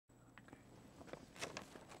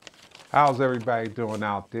How's everybody doing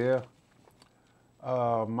out there?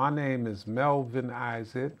 My name is Melvin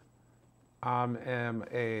Isaac. I am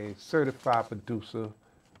a certified producer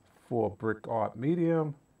for Brick Art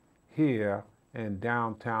Medium here in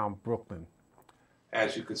downtown Brooklyn.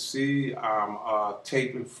 As you can see, I'm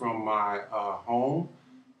taping from my home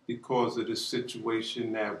because of the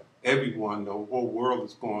situation that everyone, the whole world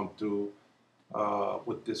is going through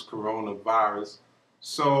with this coronavirus.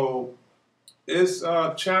 So it's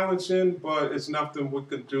challenging, but it's nothing we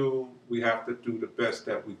could do. We have to do the best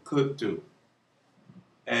that we could do.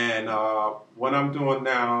 And what I'm doing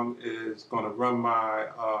now is going to run my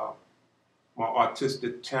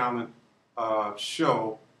artistic talent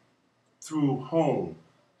show through home.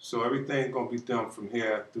 So everything's going to be done from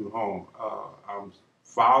here through home. I'm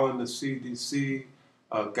following the CDC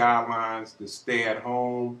guidelines to stay at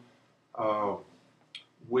home, uh,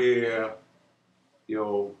 wear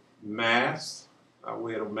your mask. I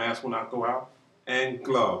wear the mask when I go out, and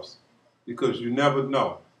gloves, because you never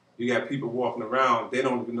know. You got people walking around, they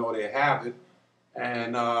don't even know they have it,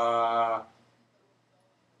 and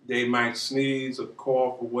they might sneeze or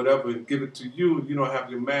cough or whatever and give it to you. You don't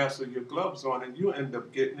have your mask or your gloves on, and you end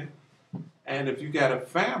up getting it. And if you got a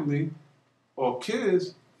family or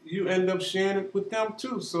kids, you end up sharing it with them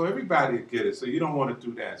too. So everybody will get it. So you don't want to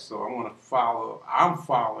do that. So I want to follow. I'm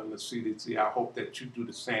following the CDC. I hope that you do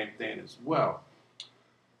the same thing as well.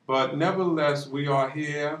 But nevertheless, we are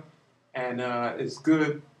here, and it's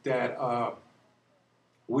good that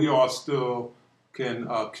we all still can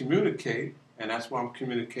communicate, and that's why I'm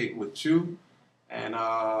communicating with you. And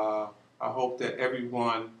I hope that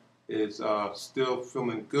everyone is still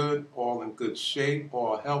feeling good, all in good shape,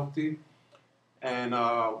 all healthy. And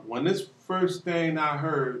when this first thing I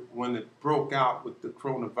heard, when it broke out with the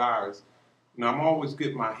coronavirus, I'm always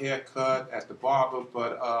getting my hair cut at the barber,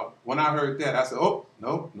 but when I heard that, I said, oh,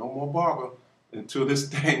 no, no more barber until this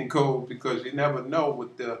thing goes, because you never know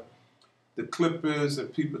with the clippers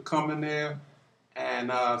and people coming there.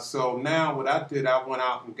 And so now what I did, I went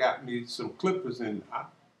out and got me some clippers, and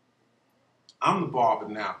I'm the barber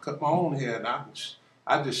now. Cut my own hair, and I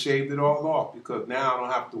just shaved it all off, because now I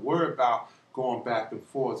don't have to worry about going back and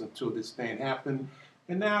forth until this thing happened.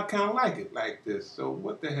 And now I kind of like it like this. So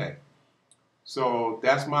what the heck? So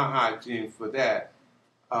that's my hygiene for that.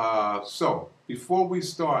 So before we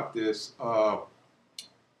start this,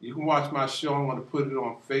 you can watch my show. I'm going to put it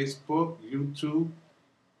on Facebook, YouTube,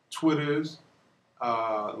 Twitters,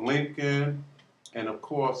 LinkedIn, and of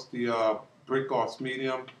course the Brick Arts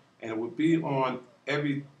Medium. And it will be on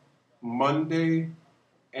every Monday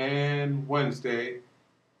and Wednesday.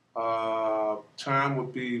 Time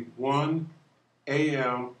would be 1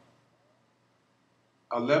 a.m.,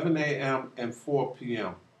 11 a.m., and 4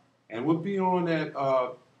 p.m. And we'll be on at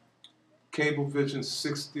Cablevision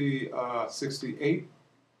 68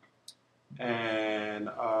 and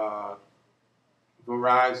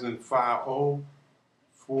Verizon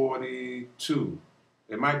 5042.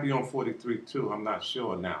 It might be on 43 too, I'm not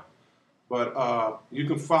sure now. But you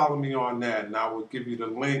can follow me on that, and I will give you the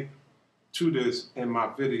link to this in my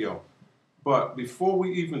video. But before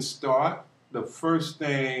we even start, the first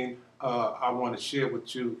thing I want to share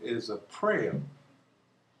with you is a prayer,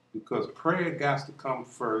 because prayer got to come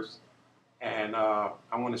first. And I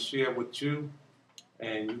want to share with you,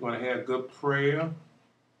 and you're going to have good prayer.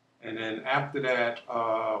 And then after that,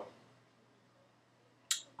 I'm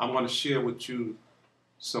going to share with you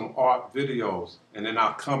some art videos, and then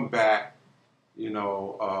I'll come back,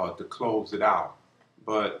 to close it out.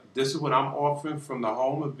 But this is what I'm offering from the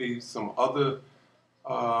home. It'll be some other,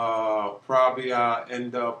 probably I'll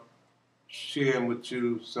end up sharing with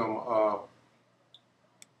you some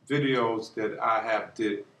videos that I have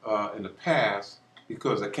did in the past,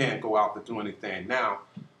 because I can't go out to do anything now.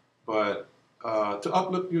 But to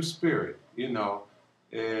uplift your spirit,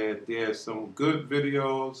 there's some good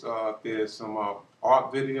videos. There's some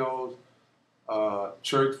art videos,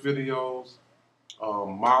 church videos,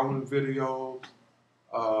 modeling videos,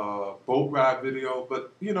 boat ride video,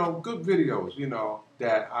 but good videos,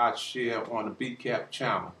 that I share on the BCAP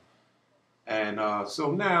channel. And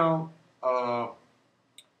so now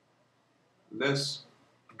let's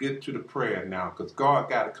get to the prayer now, because God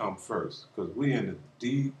got to come first, because we in the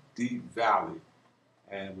deep, deep valley,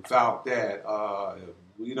 and without that,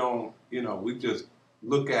 we don't, we just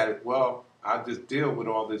look at it. Well, I just deal with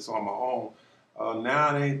all this on my own.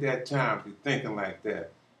 Now it ain't that time to be thinking like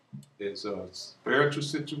that. It's a spiritual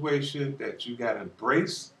situation that you got to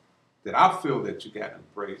embrace, that I feel that you got to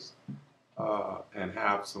embrace, and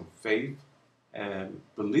have some faith and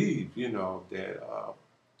believe, that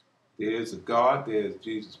there is a God, there is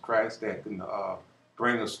Jesus Christ that can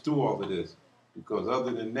bring us through all of this. Because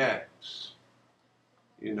other than that,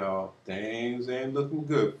 you know, things ain't looking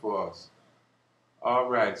good for us. All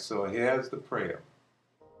right, so here's the prayer.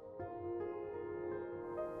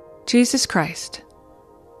 Jesus Christ,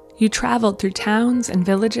 you traveled through towns and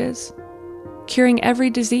villages, curing every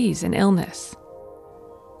disease and illness.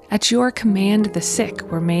 At your command, the sick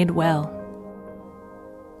were made well.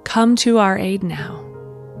 Come to our aid now,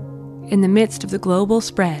 in the midst of the global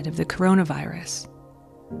spread of the coronavirus,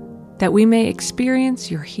 that we may experience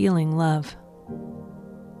your healing love.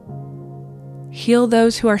 Heal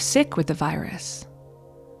those who are sick with the virus.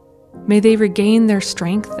 May they regain their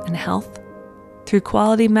strength and health through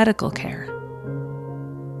quality medical care.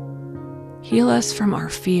 Heal us from our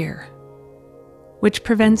fear, which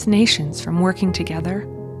prevents nations from working together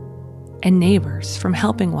and neighbors from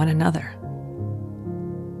helping one another.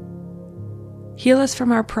 Heal us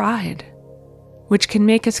from our pride, which can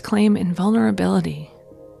make us claim invulnerability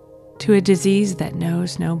to a disease that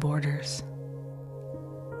knows no borders.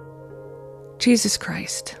 Jesus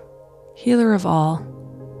Christ, healer of all,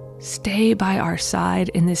 stay by our side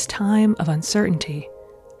in this time of uncertainty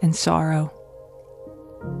and sorrow.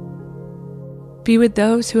 Be with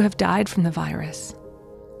those who have died from the virus.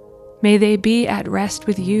 May they be at rest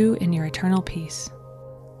with you in your eternal peace.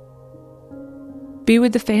 Be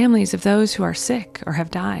with the families of those who are sick or have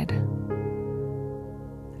died.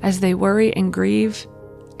 As they worry and grieve,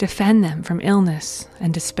 defend them from illness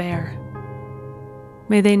and despair.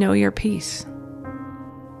 May they know your peace.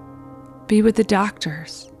 Be with the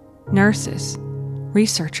doctors, nurses,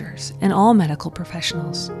 researchers, and all medical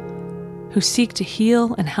professionals who seek to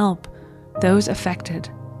heal and help those affected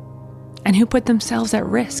and who put themselves at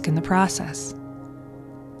risk in the process.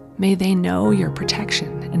 May they know your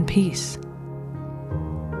protection and peace.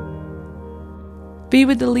 Be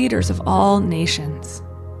with the leaders of all nations.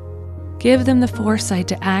 Give them the foresight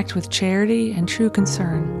to act with charity and true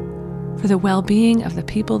concern for the well-being of the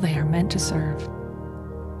people they are meant to serve.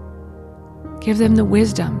 Give them the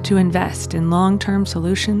wisdom to invest in long-term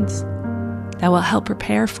solutions that will help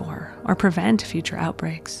prepare for or prevent future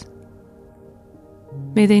outbreaks.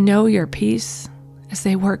 May they know your peace as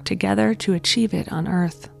they work together to achieve it on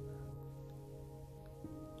earth.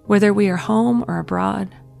 Whether we are home or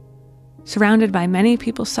abroad, surrounded by many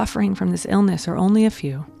people suffering from this illness or only a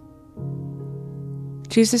few,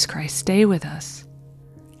 Jesus Christ, stay with us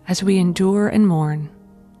as we endure and mourn,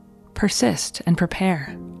 persist and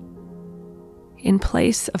prepare. In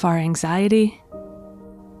place of our anxiety,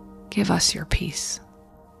 give us your peace.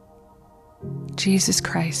 Jesus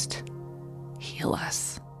Christ, heal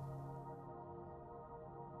us.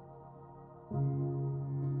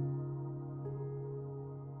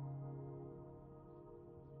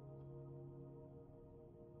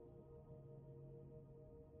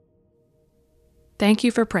 Thank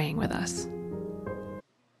you for praying with us.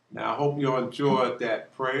 Now, I hope you enjoyed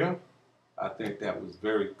that prayer. I think that was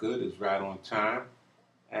very good. It's right on time.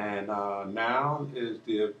 And now is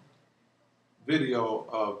the video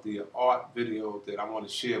of the art video that I want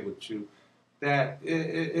to share with you, that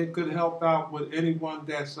it could help out with anyone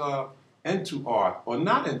that's into art or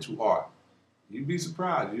not into art. You'd be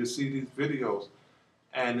surprised. You'll see these videos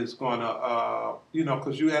and it's going to,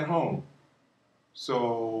 because you're at home.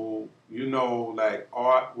 So, like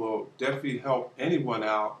art will definitely help anyone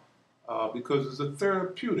out because it's a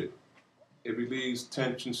therapeutic. It relieves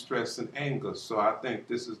tension, stress, and anger. So I think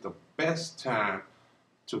this is the best time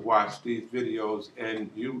to watch these videos, and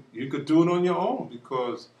you could do it on your own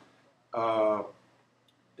because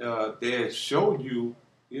they show you,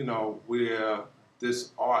 where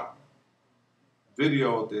this art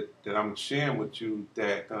video that I'm sharing with you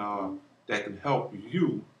that can help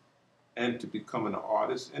you and to become an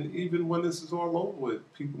artist. And even when this is all over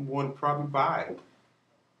with, people want to probably buy it.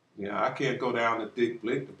 I can't go down to Dick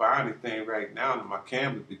Blick to buy anything right now in my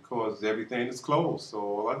canvas because everything is closed. So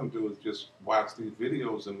all I can do is just watch these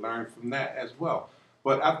videos and learn from that as well.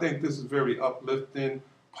 But I think this is very uplifting,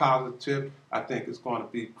 positive. I think it's going to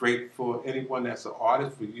be great for anyone that's an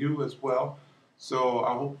artist, for you as well. So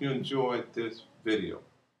I hope you enjoyed this video.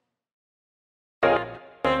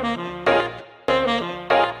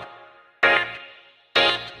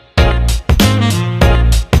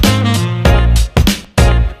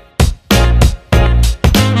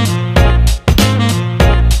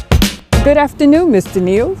 Good afternoon, Mr.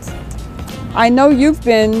 Niels. I know you've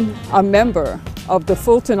been a member of the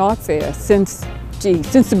Fulton Art Fair since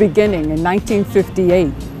the beginning in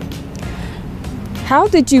 1958. How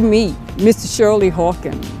did you meet Mr. Shirley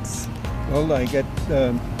Hawkins? Well, I got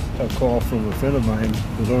a call from a friend of mine,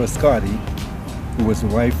 Laura Scotti, who was the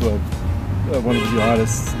wife of one of the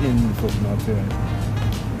artists in the Fulton Art Fair.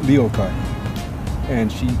 Leo Cardi.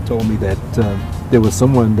 And she told me that there was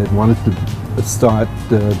someone that wanted to start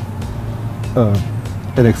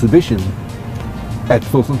an exhibition at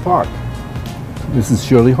Fulton Park. Mrs.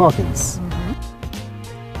 Shirley Hawkins.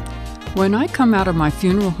 When I come out of my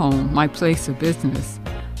funeral home, my place of business,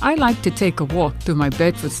 I like to take a walk through my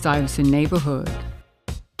Bedford-Stuyvesant neighborhood.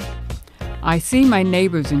 I see my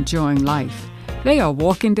neighbors enjoying life. They are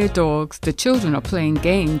walking their dogs, the children are playing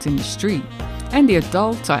games in the street, and the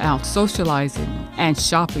adults are out socializing and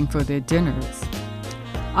shopping for their dinners.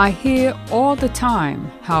 I hear all the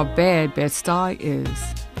time how bad Bed-Stuy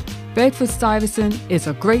is. Bedford-Stuyvesant is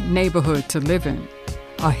a great neighborhood to live in,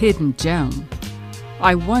 a hidden gem.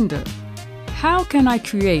 I wonder, how can I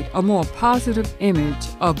create a more positive image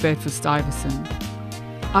of Bedford-Stuyvesant?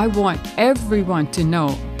 I want everyone to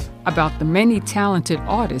know about the many talented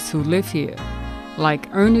artists who live here, like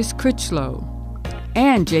Ernest Critchlow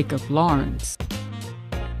and Jacob Lawrence.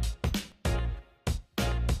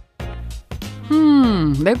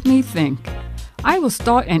 Let me think. I will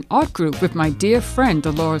start an art group with my dear friend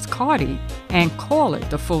Dolores Cardi and call it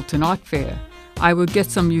the Fulton Art Fair. I will get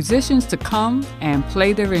some musicians to come and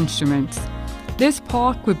play their instruments. This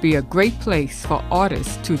park would be a great place for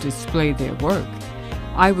artists to display their work.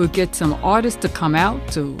 I will get some artists to come out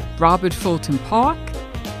to Robert Fulton Park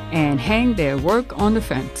and hang their work on the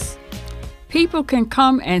fence. People can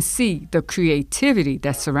come and see the creativity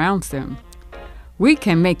that surrounds them. We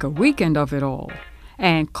can make a weekend of it all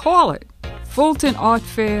and call it Fulton Art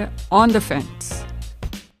Fair on the Fence.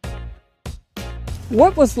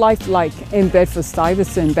 What was life like in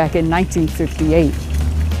Bedford-Stuyvesant back in 1958?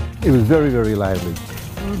 It was very, very lively.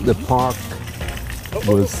 The park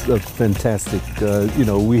was fantastic.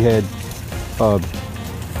 We had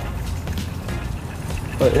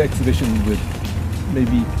an exhibition with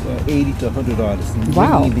maybe 80 to 100 artists.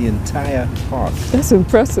 Wow. The entire park. That's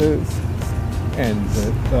impressive. And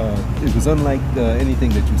it was unlike anything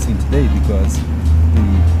that you've seen today because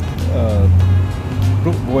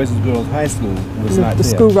the Boys and Girls High School was not there. The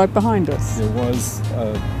school right behind us. There was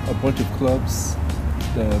a bunch of clubs,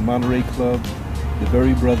 the Monterey Club, the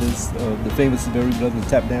Berry Brothers, the famous Berry Brothers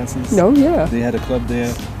tap dancers. Oh, yeah. They had a club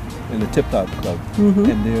there, and the Tip Top Club.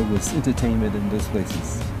 And there was entertainment in those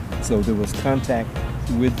places. So there was contact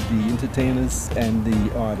with the entertainers and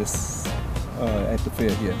the artists at the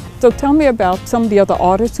fair here. So tell me about some of the other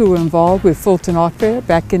artists who were involved with Fulton Art Fair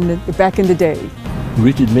back in the day.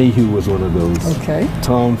 Richard Mayhew was one of those. Okay.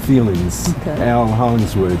 Tom Feelings, Okay. Al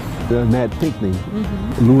Hollingsworth, Nat Pinckney,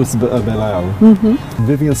 Louis Belial,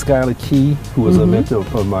 Vivian Schuyler Key, who was a mentor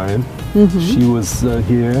of mine. She was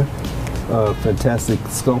here, a fantastic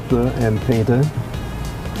sculptor and painter,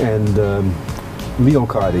 and Leo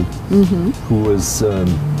Cardi, who was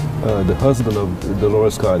the husband of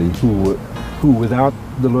Dolores Cardi, who without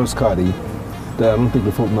Dolores Cardi, I don't think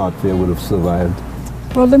the Fulton Art Fair would have survived.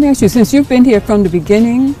 Well, let me ask you, since you've been here from the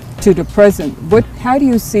beginning to the present, how do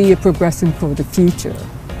you see it progressing for the future?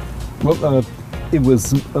 Well, it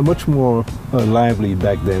was much more lively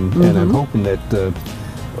back then, and I'm hoping that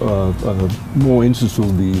more interest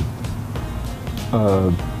will be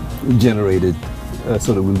generated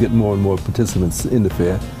so that we'll get more and more participants in the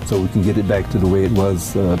fair, so we can get it back to the way it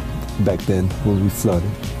was back then when we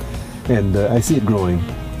started. And I see it growing.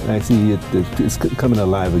 I see it's coming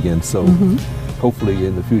alive again, so hopefully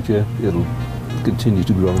in the future it'll continue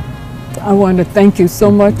to grow. I want to thank you so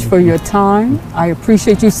much for your time. I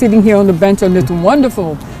appreciate you sitting here on the bench on this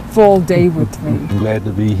wonderful fall day with me. I'm glad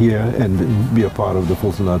to be here and be a part of the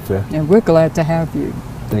Fulton Art Fair. And we're glad to have you.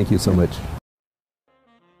 Thank you so much.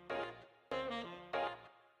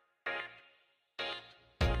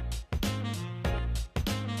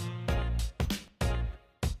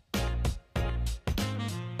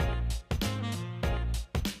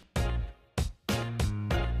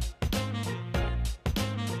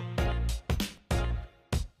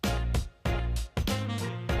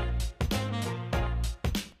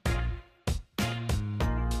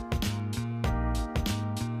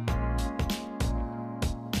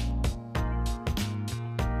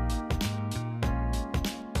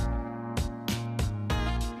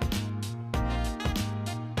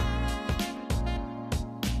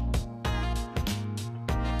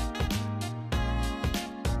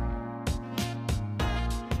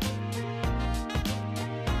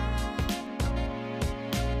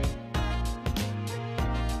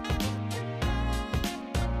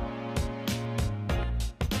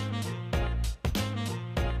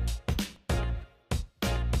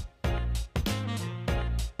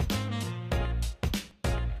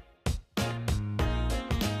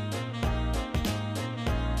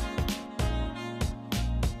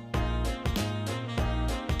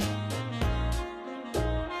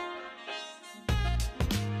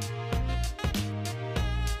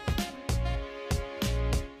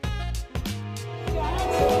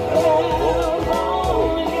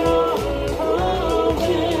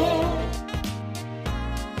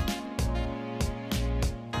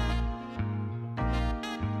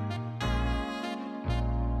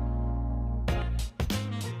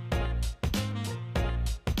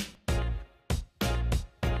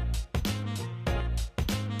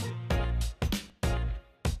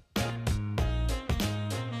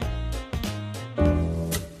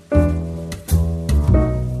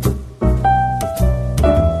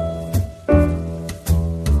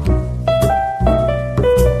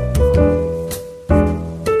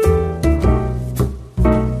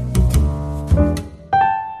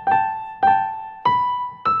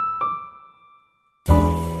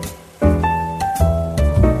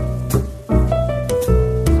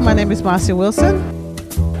 My name is Marcia Wilson,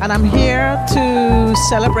 and I'm here to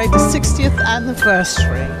celebrate the 60th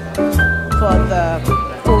anniversary for the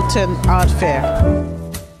Fulton Art Fair.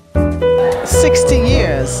 60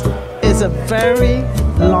 years is a very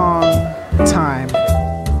long time.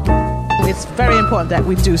 It's very important that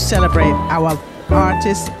we do celebrate our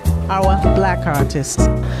artists, our black artists.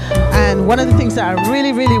 And one of the things that I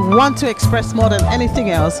really, really want to express more than anything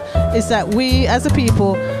else is that we as a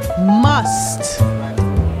people must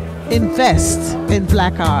invest in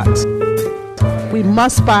black art. We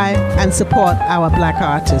must buy and support our black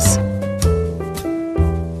artists.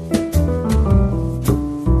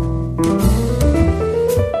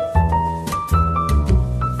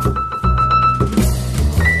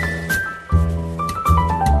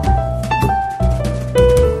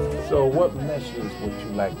 So what message would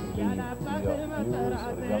you like to leave the viewers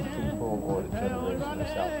or the young people or the generation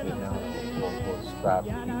that's out there now who strive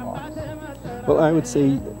to be artists? Well, I would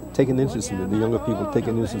say take an interest in it. The younger people take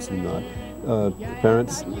an interest in art.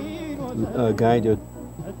 Parents, guide your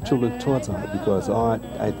children towards art, because art,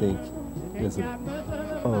 I think, is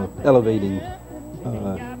a elevating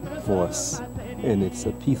force, and it's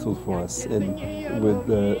a peaceful force. And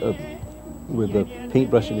with a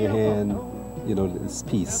paintbrush in your hand, you know, it's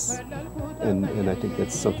peace. And I think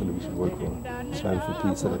that's something that we should work for, striving for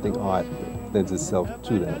peace. And I think art lends itself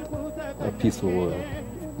to that, a peaceful world.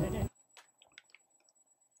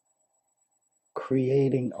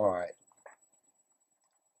 Creating art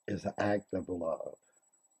is an act of love.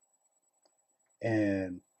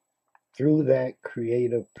 And through that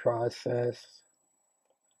creative process,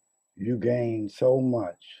 you gain so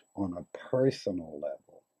much on a personal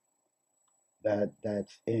level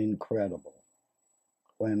that's incredible.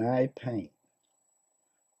 When I paint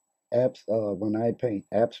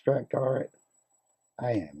abstract art,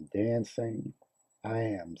 I am dancing, I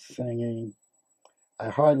am singing. I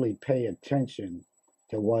hardly pay attention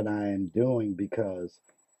to what I am doing, because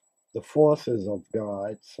the forces of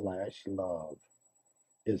God/love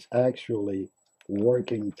is actually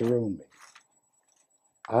working through me.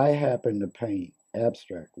 I happen to paint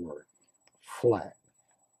abstract work, flat,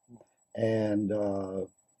 and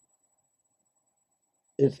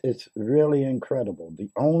it's really incredible. The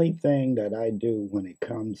only thing that I do when it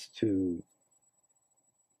comes to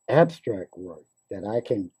abstract work that I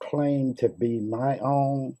can claim to be my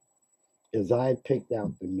own is I picked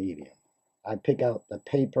out the medium. I pick out the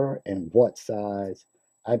paper and what size.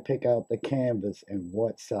 I pick out the canvas and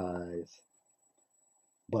what size.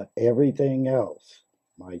 But everything else,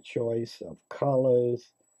 my choice of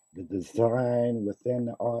colors, the design within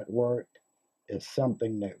the artwork, is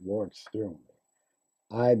something that works through me.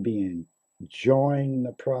 I be enjoying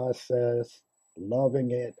the process,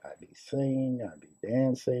 loving it. I be singing, I be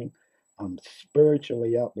dancing. I'm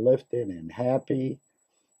spiritually uplifted and happy.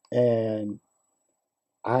 And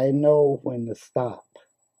I know when to stop.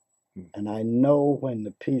 And I know when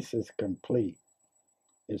the piece is complete.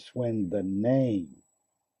 It's when the name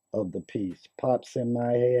of the piece pops in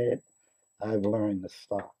my head. I've learned to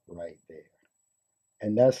stop right there.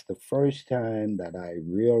 And that's the first time that I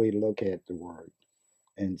really look at the work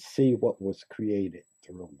and see what was created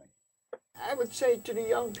through me. I would say to the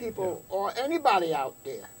young people, or anybody out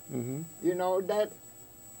there, you know, that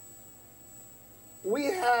we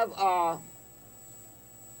have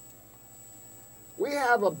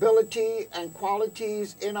ability and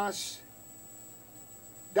qualities in us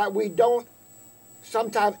that we don't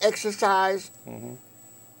sometimes exercise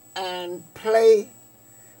and play.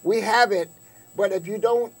 We have it, but if you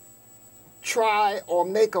don't try or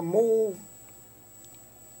make a move,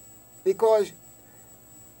 because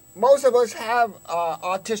most of us have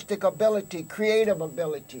artistic ability, creative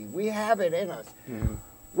ability. We have it in us.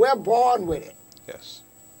 We're born with it. Yes.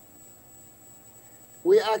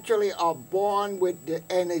 We actually are born with the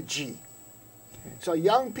energy. So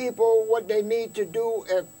young people, what they need to do,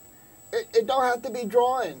 it don't have to be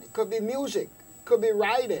drawing. It could be music, could be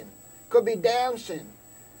writing, could be dancing.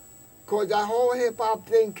 Because that whole hip-hop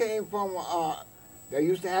thing came from, they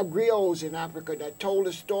used to have griots in Africa that told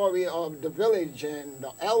the story of the village and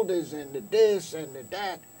the elders and the this and the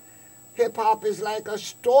that. Hip-hop is like a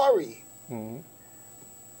story. And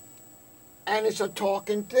it's a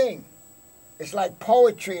talking thing. It's like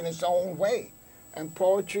poetry in its own way. And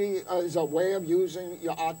poetry is a way of using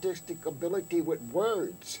your artistic ability with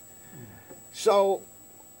words. So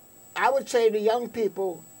I would say to young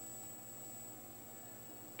people,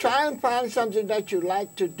 try and find something that you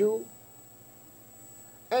like to do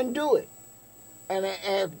and do it. And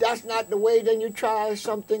if that's not the way, then you try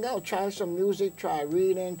something else. Try some music, try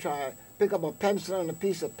reading, try pick up a pencil and a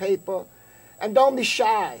piece of paper. And don't be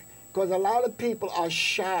shy. Because a lot of people are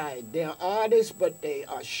shy. They're artists, but they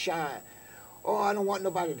are shy. Oh, I don't want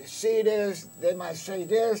nobody to see this. They might say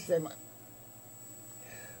this. They might.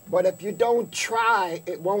 But if you don't try,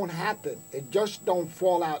 it won't happen. It just don't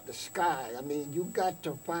fall out the sky. I mean, you got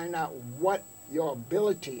to find out what your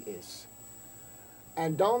ability is.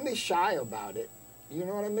 And don't be shy about it. You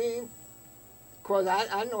know what I mean? Because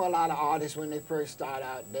I know a lot of artists, when they first start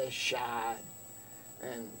out, they're shy.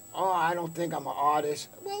 And, oh, I don't think I'm an artist.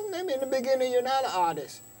 Well, maybe in the beginning you're not an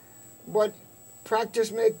artist. But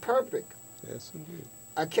practice makes perfect. Yes, indeed.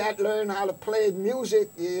 A cat learn how to play music,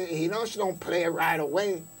 he just don't play it right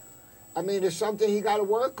away. I mean, it's something he got to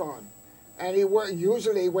work on. And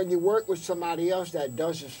usually when you work with somebody else that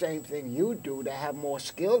does the same thing you do, that have more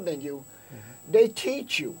skill than you, they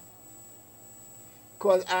teach you.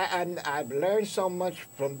 Because I've learned so much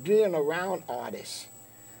from being around artists.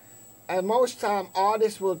 And most time,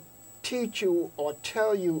 artists will teach you or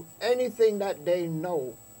tell you anything that they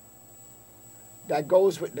know that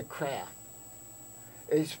goes with the craft.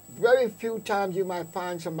 It's very few times you might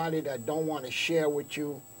find somebody that don't want to share with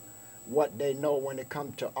you what they know when it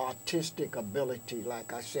comes to artistic ability.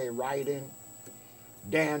 Like I say, writing,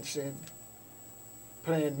 dancing,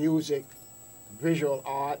 playing music, visual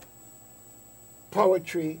art,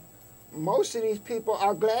 poetry. Most of these people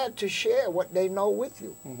are glad to share what they know with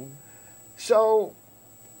you. So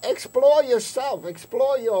explore yourself,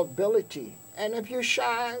 explore your ability. And if you're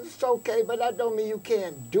shy, it's okay, but that don't mean you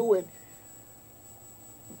can't do it.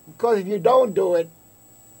 Because if you don't do it,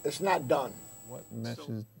 it's not done. What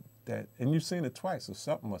message that, and you've seen it twice, so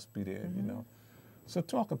something must be there, you know. So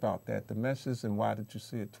talk about that, the message, and why did you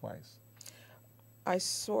see it twice? I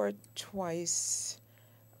saw it twice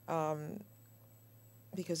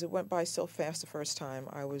because it went by so fast the first time.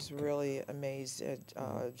 I was really amazed at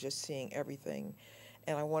just seeing everything.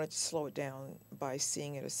 And I wanted to slow it down by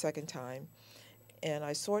seeing it a second time. And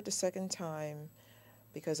I saw it the second time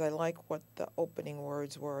because I like what the opening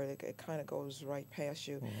words were. It kind of goes right past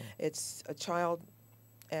you. It's a child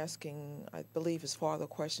asking, I believe, his father a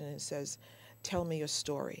question, and it says, "Tell me your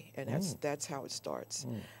story." And that's how it starts.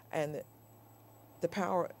 And the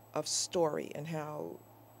power of story and how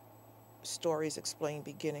stories explain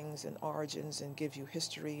beginnings and origins and give you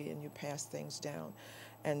history and you pass things down.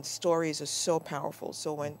 And stories are so powerful.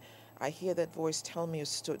 So when I hear that voice, tell me a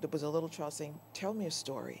story, there was a little child saying, "Tell me a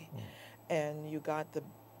story." And you got the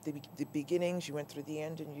beginnings, you went through the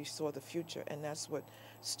end, and you saw the future. And that's what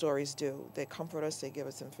stories do. They comfort us, they give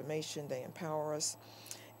us information, they empower us.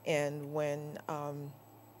 And when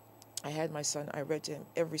I had my son, I read to him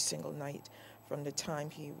every single night from the time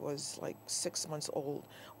he was like 6 months old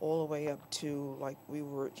all the way up to like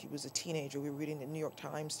he was a teenager. We were reading the New York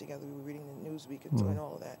Times together, we were reading the Newsweek and doing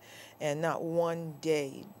all of that. And not one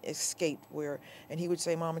day escaped and he would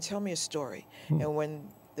say, "Mama, tell me a story." And when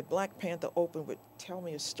the Black Panther opened with "Tell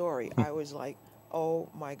me a story," I was like, oh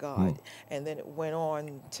my God. And then it went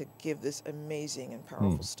on to give this amazing and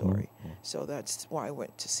powerful story. So that's why I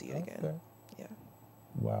went to see it again. Yeah.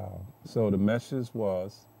 Wow. So the message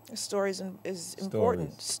was? Stories is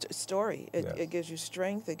important. Story. It gives you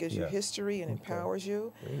strength. It gives you history and empowers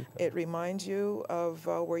you. It reminds you of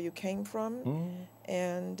where you came from,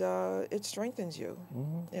 and it strengthens you.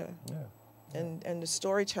 And the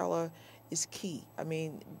storyteller is key. I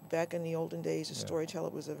mean, back in the olden days, the storyteller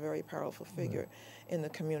was a very powerful figure in the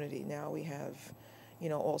community. Now we have,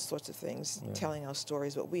 all sorts of things telling our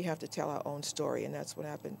stories, but we have to tell our own story, and that's what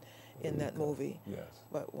happened in that movie.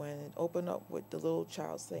 But when it opened up with the little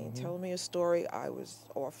child saying, "Tell me a story," I was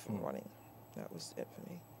off and running. That was it for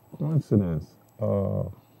me. Coincidence.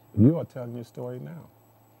 You are telling your story now.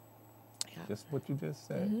 Just what you just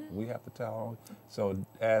said. We have to tell our own. So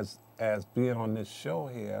as being on this show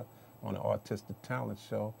here, on the Artistic Talent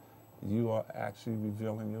Show, you are actually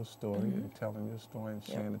revealing your story and telling your story and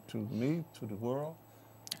sharing it to me, to the world.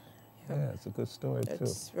 Yeah, it's a good story too.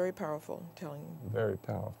 It's very powerful, telling. Very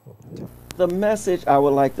powerful. The message I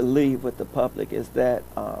would like to leave with the public is that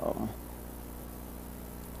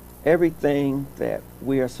everything that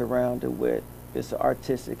we are surrounded with is an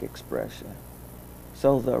artistic expression.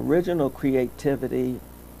 So the original creativity,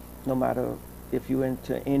 no matter if you're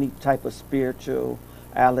into any type of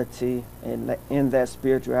spirituality, and in that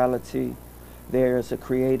spirituality, there's a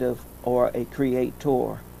creative or a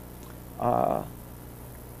creator.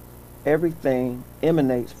 Everything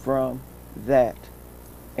emanates from that,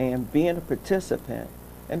 and being a participant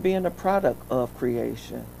and being a product of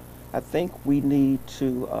creation. I think we need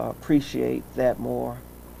to appreciate that more,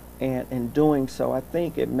 and in doing so, I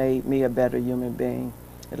think it made me a better human being.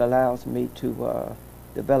 It allows me to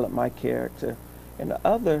develop my character. And the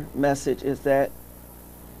other message is that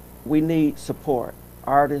we need support.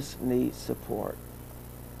 Artists need support.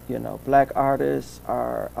 You know, black artists,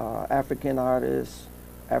 are African artists,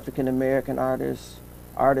 African American artists,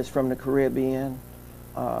 artists from the Caribbean,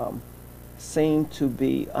 seem to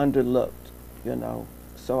be underlooked, you know.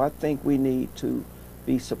 So I think we need to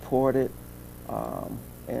be supported,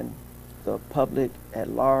 and the public at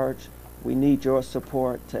large, we need your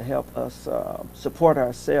support to help us support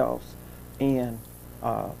ourselves in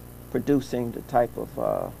producing the type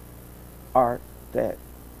of art that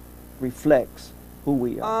reflects who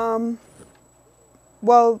we are.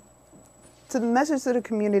 Well, to the message to the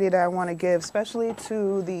community that I want to give, especially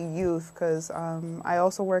to the youth, because I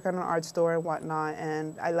also work at an art store and whatnot,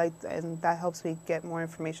 and and that helps me get more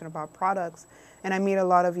information about products. And I meet a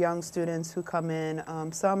lot of young students who come in,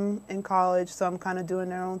 some in college, some kind of doing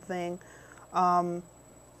their own thing.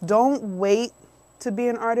 Don't wait to be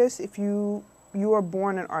an artist if you are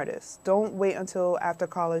born an artist. Don't wait until after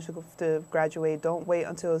college to graduate. Don't wait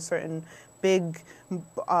until a certain big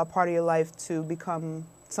part of your life to become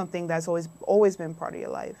something that's always been part of your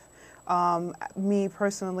life. Me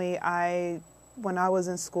personally, when I was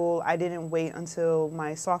in school, I didn't wait until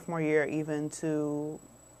my sophomore year even to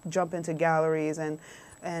jump into galleries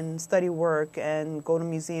and study work and go to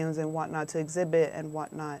museums and whatnot to exhibit and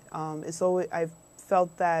whatnot. I've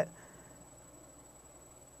felt that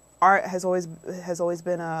art has always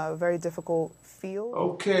been a very difficult field.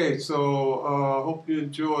 Okay, so hope you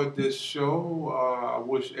enjoyed this show. I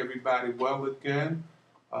wish everybody well again.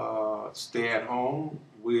 Stay at home,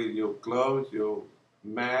 wear your gloves, your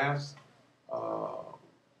mask,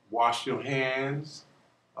 wash your hands.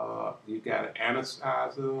 You got an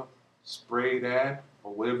sanitizer, spray that,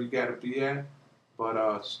 or wherever you got to be at.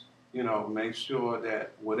 But, make sure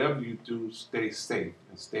that whatever you do, stay safe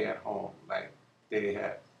and stay at home, like they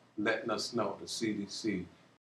have letting us know, the CDC.